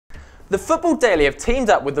The Football Daily have teamed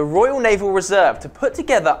up with the Royal Naval Reserve to put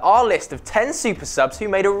together our list of 10 super subs who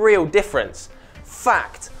made a real difference.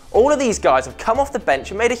 Fact: all of these guys have come off the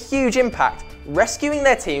bench and made a huge impact, rescuing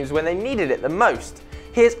their teams when they needed it the most.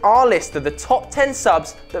 Here's our list of the top 10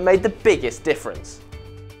 subs that made the biggest difference.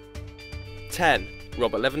 10.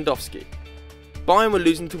 Robert Lewandowski. Bayern were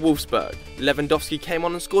losing to Wolfsburg. Lewandowski came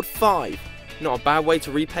on and scored 5. Not a bad way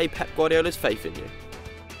to repay Pep Guardiola's faith in you.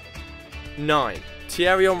 9.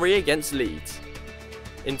 Thierry Henry against Leeds.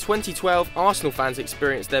 In 2012, Arsenal fans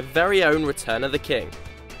experienced their very own Return of the King,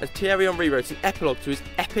 as Thierry Henry wrote an epilogue to his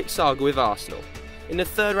epic saga with Arsenal. In the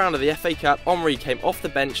third round of the FA Cup, Henry came off the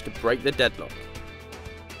bench to break the deadlock.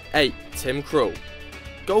 8. Tim Krul.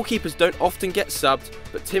 Goalkeepers don't often get subbed,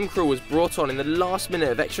 but Tim Krul was brought on in the last minute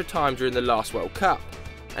of extra time during the last World Cup,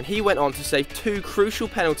 and he went on to save 2 crucial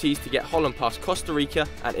penalties to get Holland past Costa Rica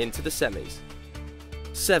and into the semis.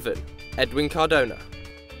 7. Edwin Cardona.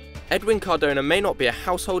 Edwin Cardona may not be a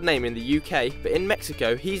household name in the UK, but in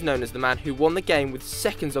Mexico he's known as the man who won the game with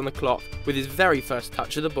seconds on the clock with his very first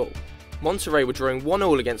touch of the ball. Monterrey were drawing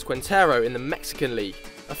 1-1 against Quintero in the Mexican League.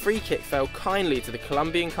 A free kick fell kindly to the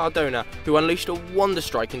Colombian Cardona, who unleashed a wonder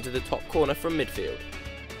strike into the top corner from midfield.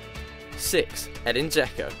 6. Edin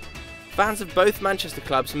Dzeko. Fans of both Manchester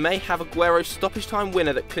clubs may have Aguero's stoppage time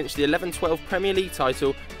winner that clinched the 11-12 Premier League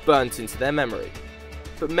title burnt into their memory.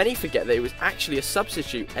 But many forget that it was actually a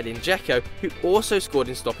substitute, Edin Dzeko, who also scored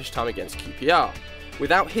in stoppage time against QPR.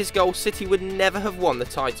 Without his goal, City would never have won the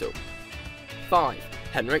title. 5.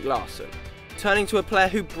 Henrik Larsson. Turning to a player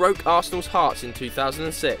who broke Arsenal's hearts in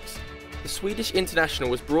 2006. The Swedish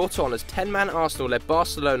international was brought on as 10-man Arsenal led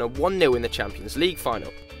Barcelona 1-0 in the Champions League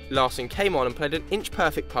final. Larsson came on and played an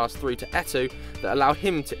inch-perfect pass through to Eto'o that allowed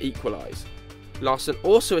him to equalise. Larsson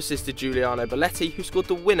also assisted Giuliano Belletti, who scored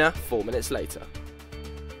the winner 4 minutes later.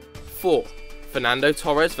 4. Fernando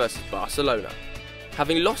Torres vs Barcelona.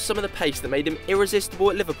 Having lost some of the pace that made him irresistible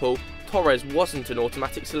at Liverpool, Torres wasn't an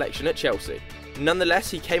automatic selection at Chelsea. Nonetheless,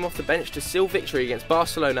 he came off the bench to seal victory against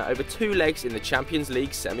Barcelona over 2 legs in the Champions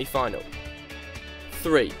League semi-final.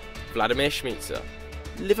 3. Vladimir Šmicer.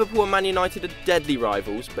 Liverpool and Man United are deadly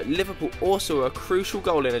rivals, but Liverpool also owe a crucial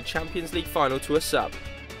goal in a Champions League final to a sub.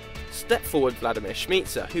 Step forward Vladimir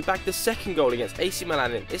Šmicer, who bagged the second goal against AC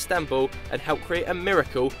Milan in Istanbul and helped create a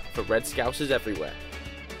miracle for Red Scousers everywhere.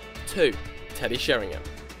 2. Teddy Sheringham.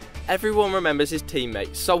 Everyone remembers his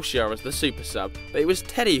teammate Solskjaer as the super sub, but it was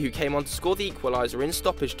Teddy who came on to score the equaliser in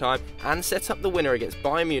stoppage time and set up the winner against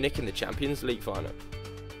Bayern Munich in the Champions League final.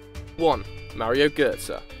 1. Mario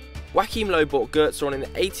Götze. Joachim Low brought Götze on in the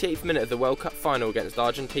 88th minute of the World Cup final against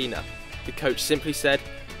Argentina. The coach simply said,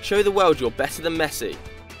 "Show the world you're better than Messi."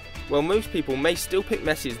 Well, most people may still pick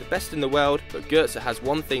Messi as the best in the world, but Götze has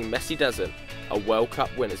one thing Messi doesn't: a World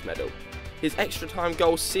Cup winners medal. His extra time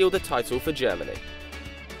goal sealed the title for Germany.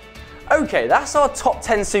 Okay, that's our top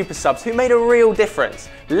 10 super subs who made a real difference.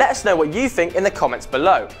 Let us know what you think in the comments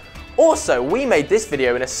below. Also, we made this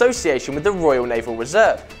video in association with the Royal Naval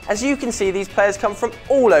Reserve. As you can see, these players come from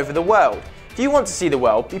all over the world. If you want to see the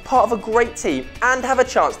world, be part of a great team and have a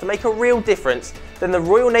chance to make a real difference, then the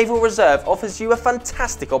Royal Naval Reserve offers you a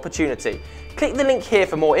fantastic opportunity. Click the link here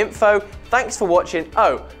for more info. Thanks for watching.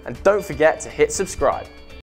 Oh, and don't forget to hit subscribe.